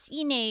thought that's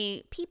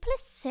people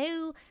are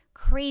so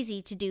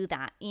crazy to do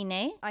that.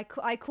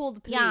 I called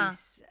the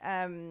police.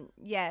 Yeah.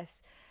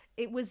 Yes,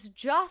 it was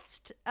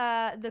just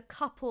the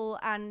couple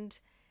and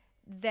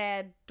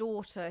their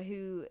daughter,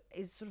 who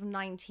is sort of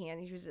 19,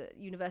 and she was at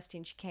university,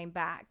 and she came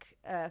back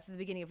for the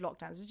beginning of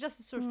lockdown. So it was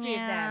just sort of 3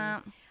 of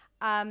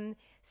them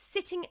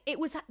sitting.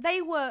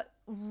 They were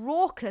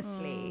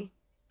raucously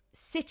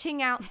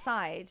sitting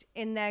outside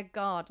in their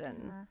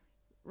garden,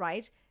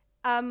 right?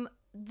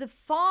 The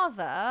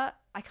father,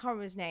 I can't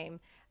remember his name.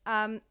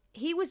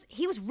 He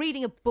was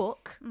reading a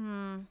book,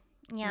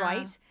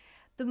 right?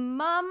 The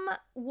mum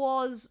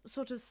was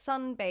sort of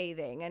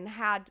sunbathing and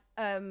had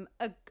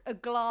a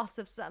glass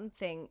of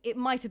something. It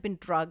might have been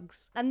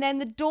drugs. And then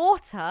the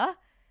daughter,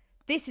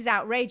 this is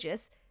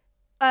outrageous,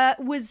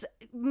 was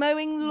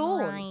mowing lawn.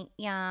 Right,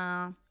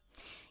 yeah.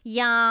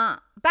 Yeah.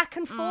 Back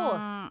and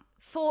forth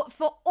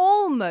for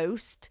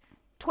almost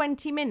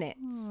 20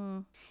 minutes.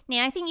 No,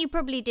 I think you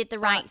probably did the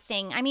right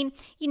thing. I mean,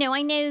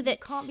 I know that...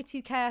 You can't be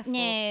too careful.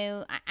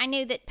 No, I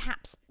know that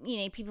perhaps,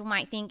 people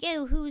might think,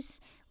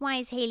 why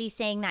is Hayley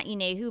saying that?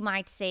 Who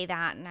might say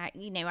that? And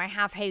I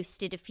have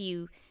hosted a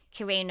few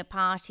Corona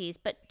parties,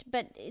 but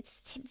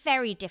it's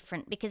very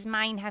different because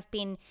mine have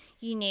been,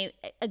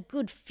 a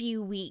good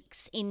few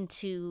weeks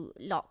into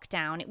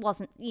lockdown. It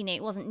wasn't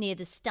near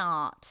the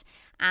start.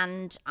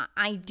 And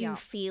I do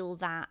feel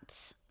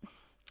that,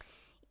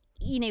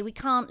 we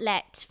can't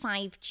let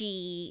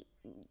 5G,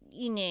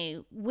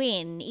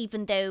 win,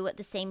 even though at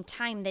the same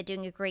time they're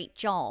doing a great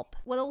job.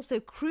 Well, also,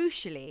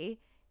 crucially,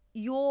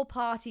 your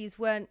parties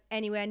weren't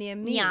anywhere near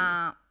me.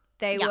 Yeah.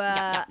 They were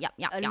a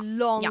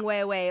long way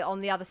away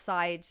on the other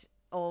side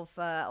of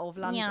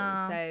London.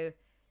 Yeah. So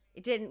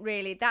it didn't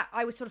really...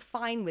 I was sort of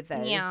fine with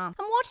those. Yeah. And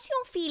what's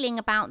your feeling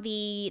about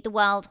the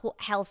World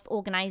Health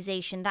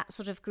Organization, that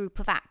sort of group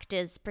of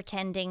actors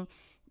pretending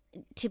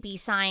to be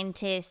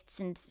scientists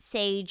and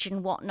sage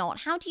and whatnot?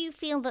 How do you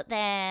feel that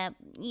their,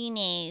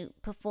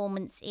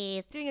 performance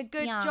is? Doing a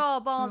good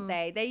job, aren't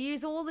they? They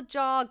use all the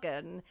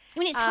jargon. I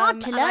mean, it's hard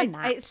to learn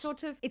that.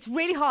 It's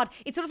really hard.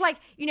 It's sort of like,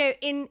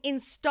 in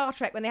Star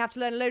Trek when they have to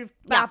learn a load of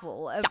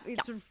babble.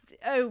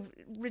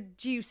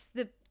 Reduce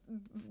the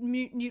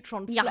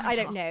neutron. I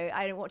don't know.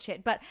 I don't watch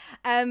it. But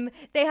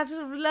they have to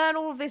sort of learn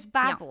all of this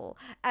babble.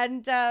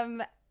 And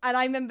And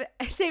I remember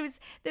there was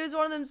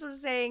one of them sort of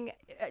saying,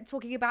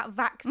 talking about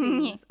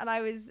vaccines, and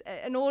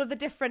and all of the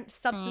different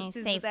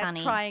substances that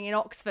they're trying in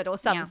Oxford or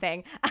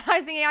something. Yeah. And I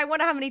was thinking, I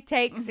wonder how many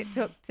takes it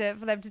took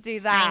for them to do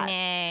that.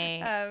 I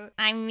know.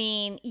 I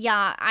mean,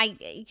 yeah,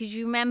 because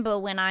you remember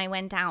when I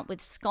went out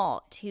with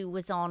Scott, who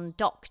was on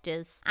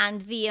Doctors,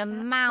 and the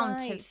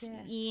amount of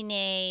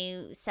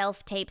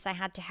self-tapes I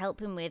had to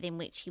help him with, in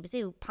which he was,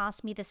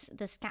 pass me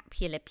the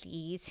scapula,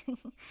 please.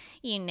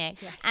 Yes,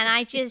 and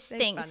I just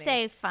think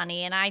so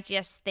funny, and I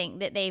just think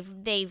that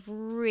they've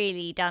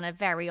really done a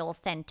very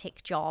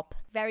authentic job.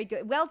 Very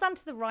good. Well done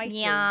to the writers.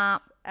 Yeah,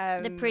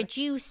 the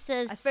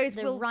producers,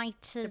 the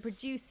writers. The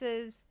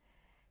producers,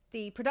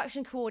 the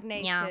production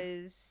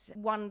coordinators. Yeah.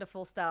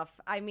 Wonderful stuff.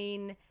 I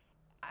mean,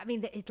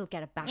 it'll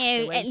get a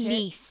BAFTA, at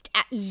least.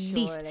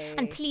 Surely.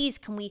 And please,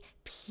 can we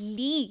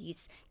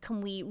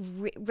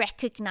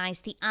recognise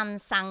the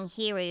unsung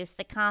heroes,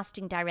 the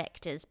casting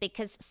directors,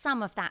 because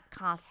some of that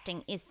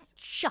casting is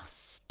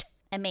just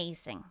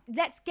amazing.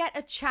 Let's get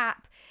a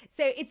chap.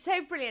 So it's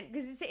so brilliant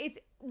because it's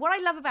what I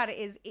love about it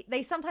is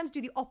they sometimes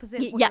do the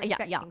opposite of what you're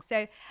expecting. Yeah.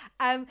 So,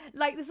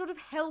 like the sort of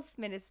health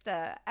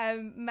minister,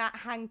 Matt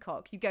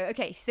Hancock, you go,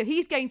 okay, so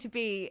he's going to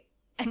be.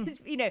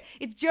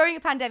 It's during a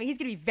pandemic. He's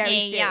going to be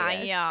very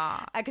serious.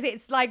 Yeah. Because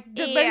it's like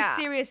the most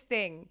serious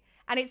thing.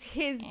 And it's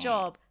his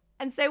job.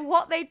 And so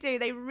what they do,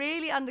 they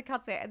really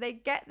undercut it. And they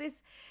get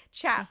this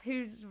chap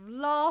who's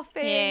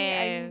laughing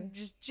and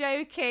just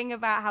joking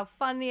about how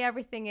funny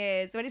everything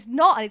is. When it's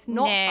not, and it's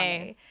not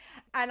funny.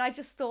 And I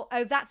just thought,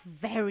 that's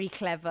very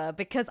clever.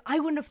 Because I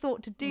wouldn't have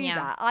thought to do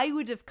that. I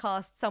would have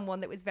cast someone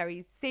that was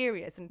very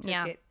serious and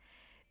took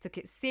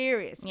it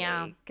seriously,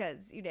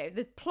 because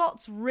the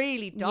plot's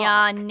really dark.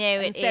 Yeah, no,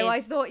 it is. So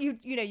I thought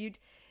you'd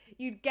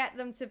get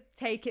them to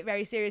take it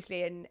very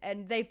seriously, and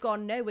they've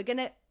gone, no, we're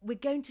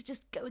going to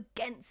just go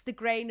against the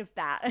grain of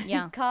that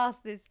and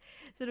cast this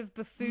sort of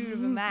buffoon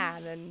of a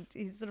man, and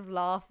he's sort of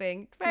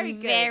laughing. Very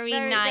good, very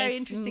nice, very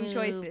interesting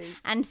choices.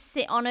 And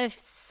on a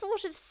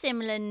sort of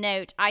similar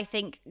note, I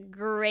think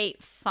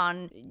great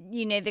fun.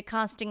 The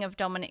casting of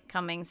Dominic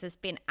Cummings has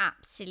been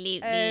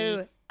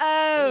absolutely.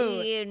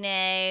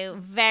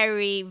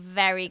 Very,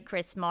 very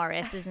Chris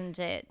Morris, isn't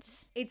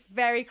it? It's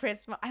very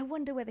Chris Morris. I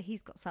wonder whether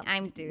he's got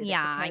something to do with it.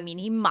 Yeah, I mean,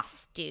 he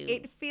must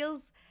do.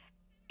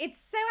 It's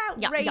so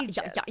outrageous.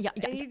 Yeah.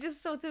 You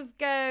just sort of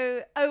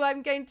go,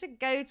 I'm going to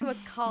go to a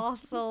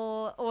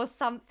castle or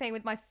something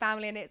with my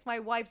family, and it's my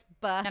wife's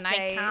birthday. And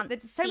I can't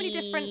There's so many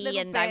different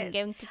little and bits. I'm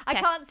going to I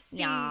can't see.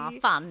 Yeah,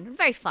 fun.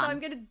 Very fun. So I'm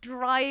going to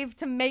drive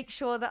to make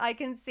sure that I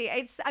can see.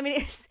 It's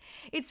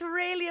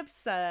really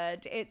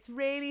absurd. It's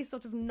really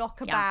sort of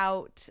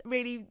knockabout,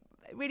 really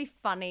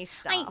funny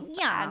stuff.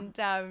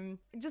 And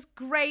just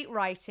great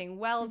writing.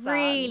 Well done.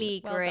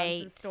 Really well great. Done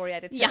to the story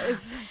editors. Yeah.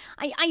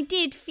 I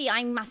did feel,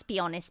 I must be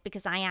honest,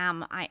 because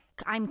I'm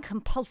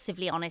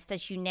compulsively honest,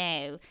 as you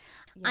know.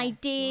 Yes, I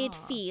did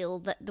feel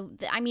that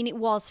it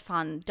was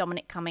fun,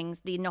 Dominic Cummings,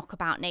 the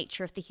knockabout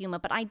nature of the humour,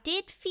 but I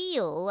did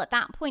feel at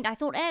that point, I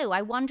thought,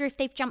 I wonder if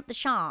they've jumped the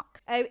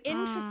shark. Oh,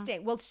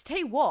 interesting. Well, to tell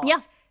you what. Yeah.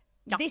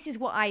 This is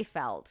what I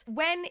felt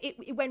when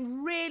it went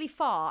really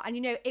far,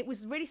 and it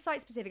was really site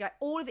specific. Like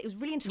all of it was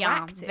really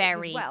interactive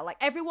as well. Like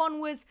everyone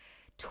was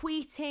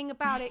tweeting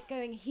about it,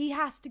 going, "He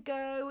has to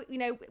go."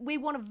 We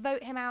want to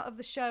vote him out of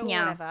the show or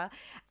whatever.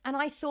 And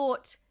I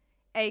thought,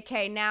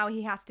 okay, now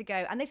he has to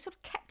go. And they've sort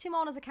of kept him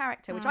on as a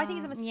character, which I think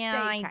is a mistake.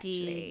 Yeah, I do.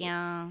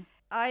 Yeah,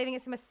 I think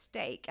it's a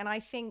mistake, and I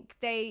think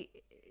they,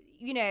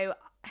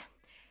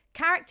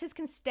 characters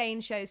can stay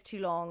in shows too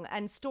long,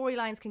 and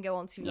storylines can go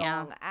on too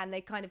long, and they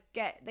kind of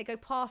go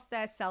past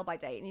their sell-by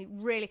date.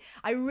 And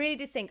I really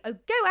did think, go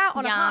out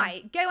on a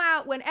high, go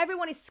out when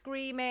everyone is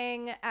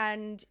screaming,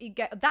 and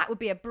that would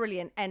be a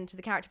brilliant end to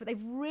the character. But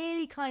they've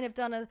really kind of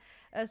done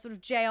a sort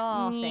of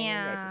JR thing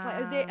in this. It's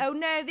like, oh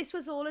no, this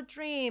was all a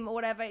dream or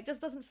whatever. It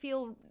just doesn't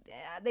feel.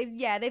 They've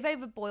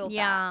overboiled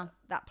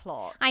that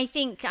plot. I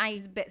think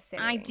it's a bit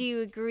silly. I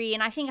do agree,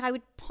 and I think I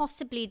would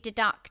possibly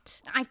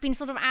deduct. I've been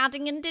sort of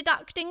adding and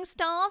deducting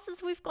stars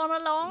as we've gone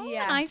along.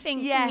 Yes, and I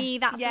think for me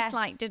that's a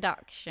slight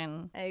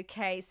deduction.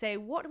 Okay, so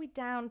what are we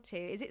down to?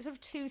 Is it sort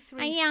of 2-3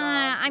 stars?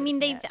 Yeah, I mean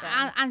they've,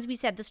 as we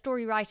said, the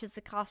story writers,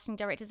 the casting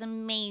directors,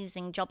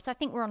 amazing job. So I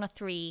think we're on a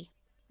 3.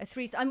 A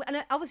 3, and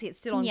obviously it's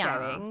still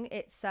ongoing.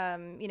 It's it's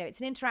an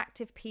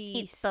interactive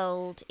piece. It's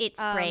bold.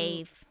 It's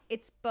brave.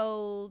 It's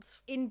bold.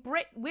 In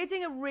Britain, we're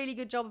doing a really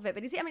good job of it.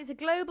 But it's a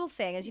global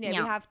thing, as you know. We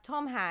have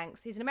Tom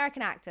Hanks. He's an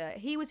American actor.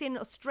 He was in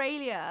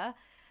Australia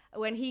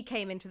when he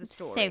came into the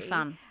story. So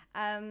fun.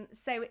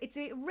 So it's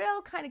a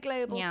real kind of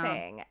global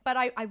thing. But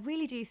I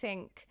really do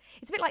think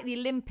it's a bit like the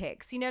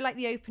Olympics. Like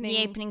the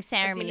opening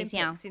ceremonies. Of the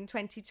Olympics in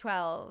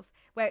 2012.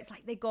 Where it's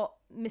like they got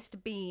Mr.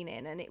 Bean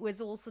in, and it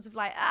was all sort of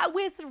like,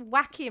 we're sort of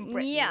wacky in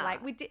Britain. Yeah.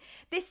 Like we did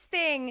this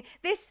thing,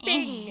 because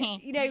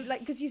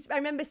I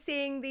remember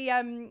seeing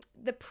the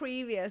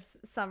previous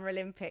Summer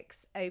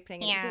Olympics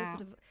opening. And it was all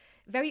sort of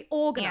very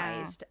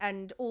organised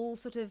and all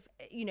sort of,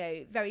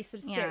 very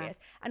sort of serious.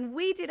 And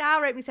we did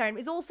our opening ceremony.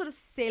 It was all sort of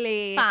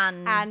silly.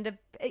 Fun. And,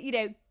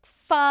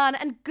 fun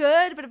and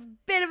good, but a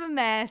bit of a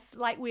mess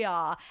like we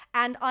are.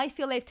 And I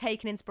feel they've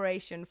taken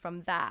inspiration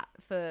from that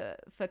for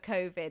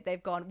COVID.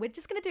 They've gone, we're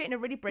just going to do it in a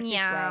really British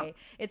way.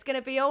 It's going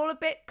to be all a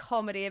bit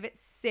comedy, a bit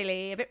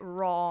silly, a bit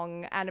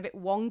wrong and a bit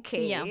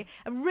wonky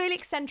and really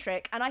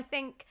eccentric. And I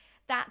think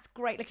that's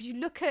great. Like, 'cause you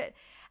look at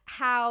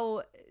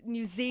how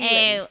New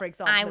Zealand, for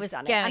example, I was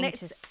have done going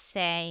it. And to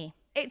say...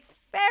 It's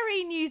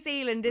very New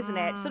Zealand, isn't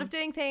it? Sort of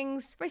doing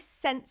things very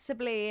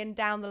sensibly and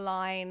down the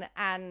line,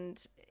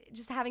 and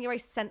just having a very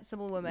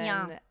sensible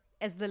woman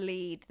as the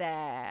lead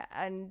there.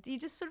 And you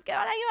just sort of go,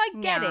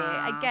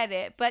 I get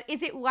it. But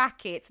is it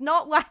wacky? It's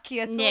not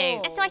wacky at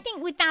all. So I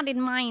think with that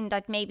in mind,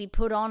 I'd maybe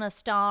put on a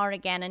star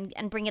again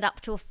and bring it up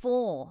to a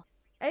 4.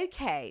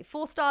 Okay,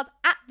 4 stars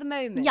at the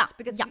moment.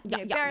 Because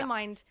bear in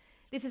mind,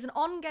 this is an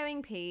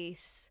ongoing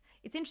piece.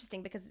 It's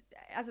interesting because,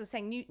 as I was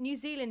saying, New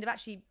Zealand have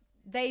actually...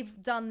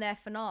 They've done their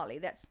finale.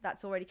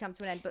 That's already come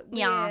to an end. But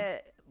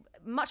we're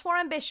much more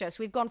ambitious.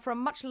 We've gone for a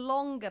much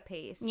longer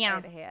piece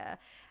over here.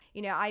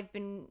 I've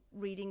been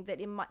reading that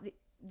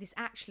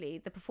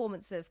the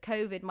performance of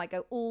COVID might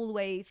go all the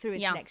way through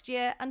into next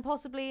year and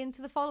possibly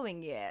into the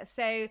following year.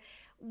 So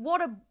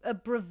what a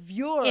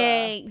bravura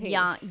piece.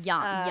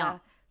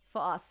 For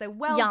us, so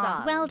well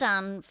done. Well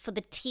done for the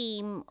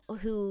team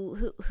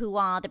who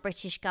are the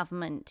British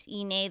government.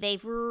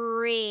 They've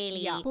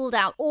really pulled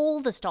out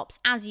all the stops,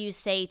 as you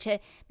say, to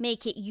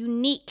make it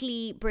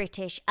uniquely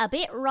British, a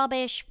bit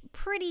rubbish,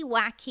 pretty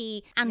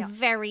wacky, and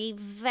very,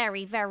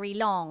 very, very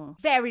long.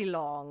 Very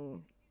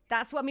long.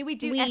 That's what we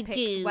do.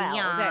 Epics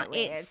don't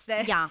we?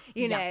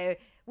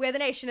 We're the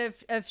nation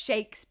of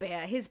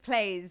Shakespeare. His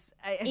plays.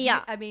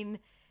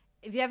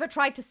 Have you ever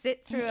tried to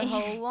sit through a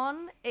whole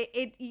one?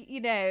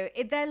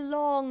 They're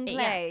long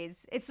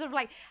plays. It's sort of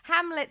like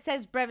Hamlet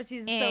says brevity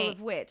is the soul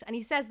of wit, and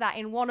he says that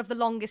in one of the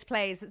longest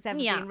plays that's ever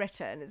been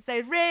written.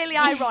 So really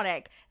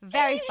ironic,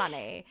 very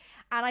funny.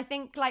 And I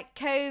think like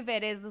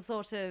COVID is the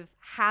sort of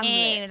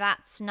Hamlet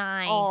that's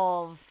nice.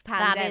 Of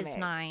pandemics, that is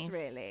nice.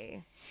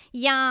 Really.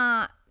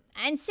 Yeah.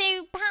 And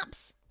so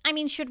perhaps,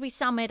 should we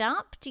sum it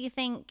up? Do you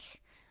think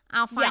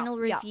our final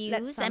reviews?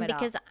 Let's sum it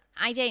because up.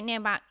 I don't know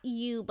about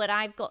you, but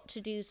I've got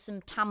to do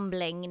some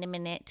tumbling in a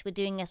minute. We're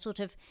doing a sort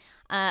of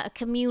a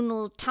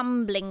communal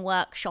tumbling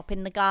workshop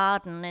in the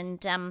garden.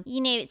 And,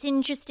 it's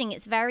interesting.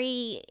 It's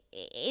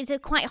a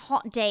quite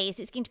hot day,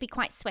 so it's going to be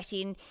quite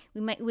sweaty and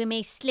we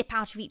may slip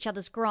out of each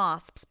other's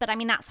grasps. But,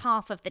 that's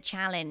half of the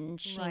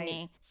challenge,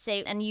 right. So,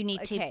 and you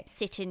need to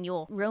sit in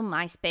your room,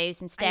 I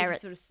suppose, and stare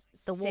at sort of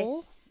the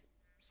wall.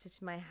 Sit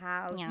in my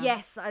house. Yeah.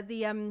 Yes,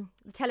 the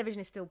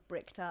television is still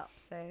bricked up.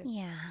 So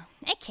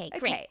okay,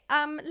 great.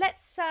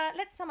 Let's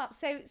sum up.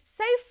 So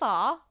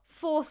far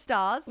 4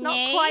 stars, not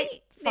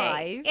quite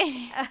 5.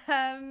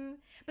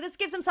 But this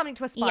gives them something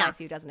to aspire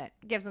to, doesn't it?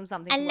 Gives them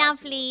something. A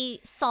lovely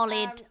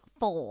solid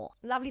 4.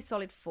 Lovely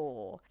solid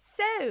 4.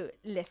 So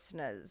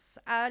listeners,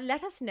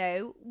 let us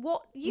know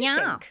what you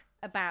think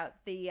about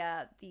the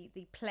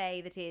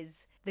play that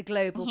is the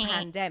global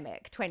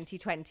pandemic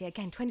 2020.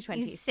 Again,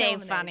 2020 is so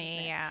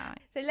funny.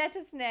 So let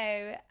us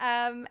know,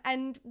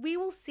 and we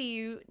will see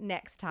you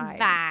next time.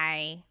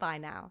 Bye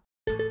now.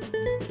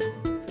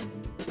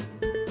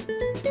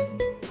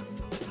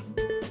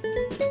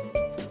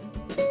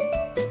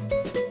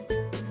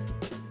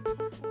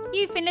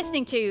 You've been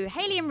listening to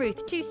Hayley and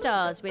Ruth 2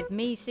 Stars with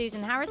me,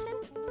 Susan Harrison.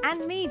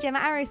 And me, Gemma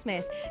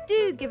Arrowsmith.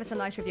 Do give us a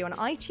nice review on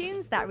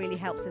iTunes. That really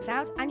helps us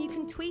out. And you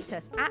can tweet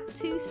us at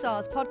 2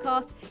 Stars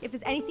Podcast if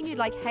there's anything you'd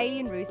like Hayley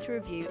and Ruth to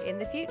review in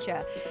the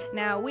future.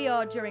 Now, we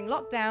are during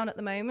lockdown at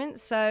the moment,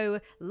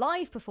 so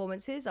live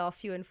performances are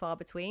few and far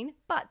between.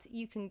 But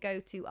you can go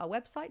to our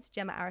websites,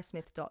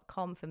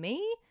 gemmaarrowsmith.com for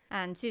me.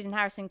 And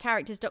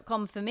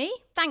SusanHarrisonCharacters.com for me.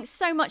 Thanks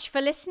so much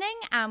for listening,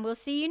 and we'll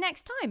see you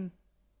next time.